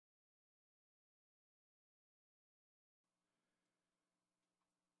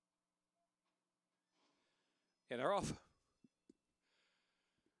And they're off.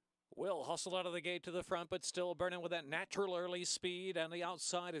 Will hustle out of the gate to the front, but still burning with that natural early speed. On the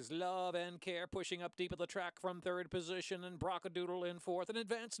outside is Love and Care pushing up deep at the track from third position, and Brockadoodle in fourth. In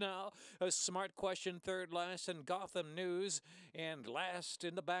advance now, a Smart Question third last, and Gotham News. And last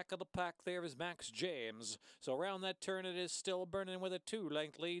in the back of the pack there is Max James. So around that turn it is Still Burning with a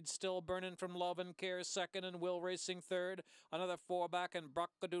 2-length lead. Still Burning from Love and Care second, and Will racing third. Another 4 back, and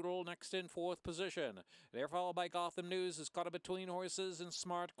Brockadoodle next in fourth position. They're followed by Gotham News, is caught between horses, and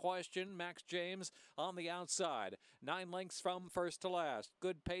Smart Question. Max James on the outside. 9 lengths from first to last.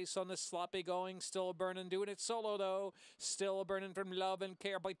 Good pace on the sloppy going. Still Burning doing it solo though. Still Burning from Love and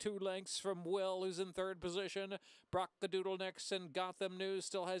Care by 2 lengths from Will, who's in third position. Brockadoodle next, and Gotham News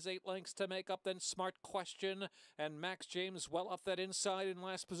still has 8 lengths to make up. Then Smart Question and Max James well off that inside in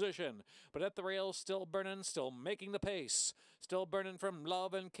last position. But at the rails, Still Burning, still making the pace. Still Burning from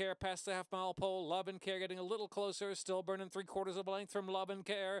Love and Care past the half-mile pole. Love and Care getting a little closer. Still Burning 3/4 of a length from Love and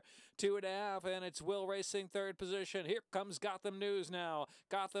Care. 2.5, and it's Will racing third position. Here comes Gotham News now.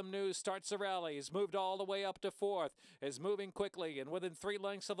 Gotham News starts the rally. He's moved all the way up to fourth. Is moving quickly, and within 3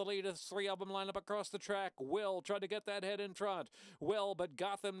 lengths of the lead, as 3 of them line up across the track. Will tried to get that head in front. Will, but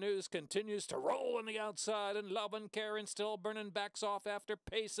Gotham News continues to roll on the outside, and Love and Care and Still Burning backs off after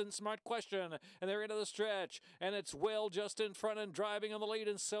pace and Smart Question, and they're into the stretch, and it's Will just in front and driving on the lead,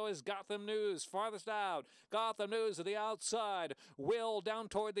 and so is Gotham News farthest out. Gotham News at the outside. Will down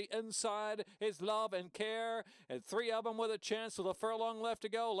toward the inside is Love and Care, and 3 of them with a chance with a furlong left to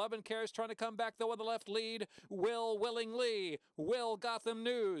go. Love and Care is trying to come back though with the left lead. Will willingly. Will Gotham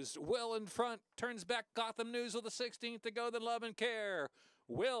News. Will in front, turns back Gotham News with the 16th to go, then Love and Care.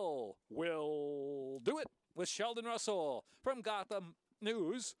 Will do it with Sheldon Russell from Gotham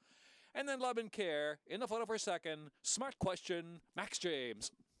News. And then Love and Care in the photo for second. Smart Question, Max James.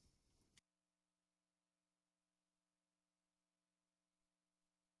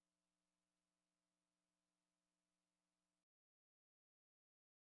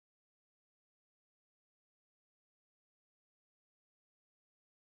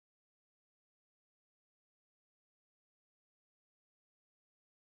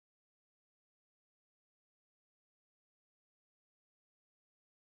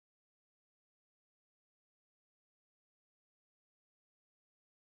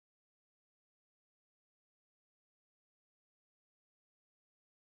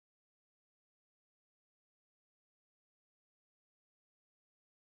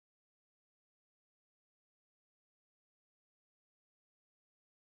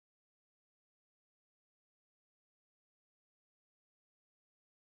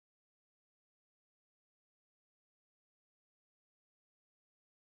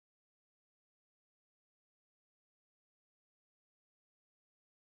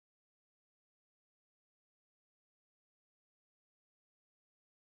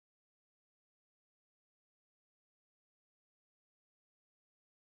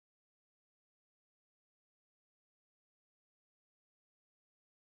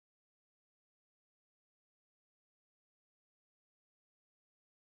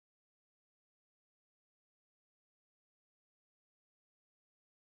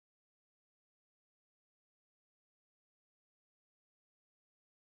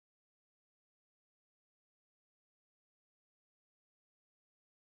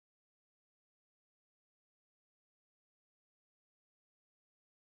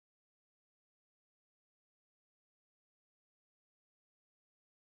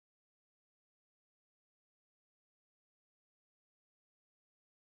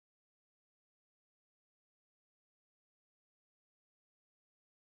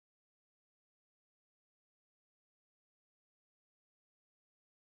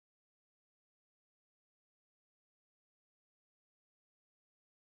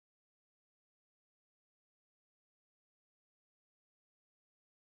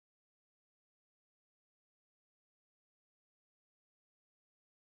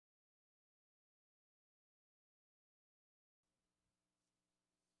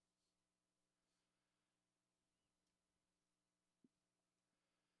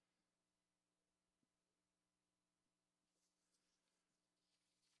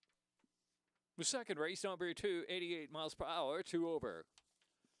 The second race, number 2, 88 miles per hour, 2 over.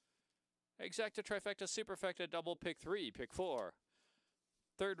 Exacta, trifecta, superfecta, double, pick 3, pick 4.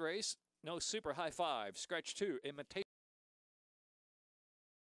 Third race, no super, high 5, scratch 2, imitation.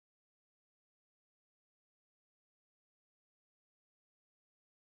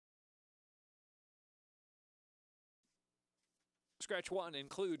 Scratch 1,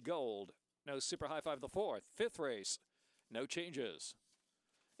 include gold. No super, high 5, the 4th. Fifth race, no changes.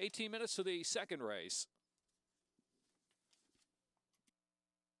 18 minutes to the second race.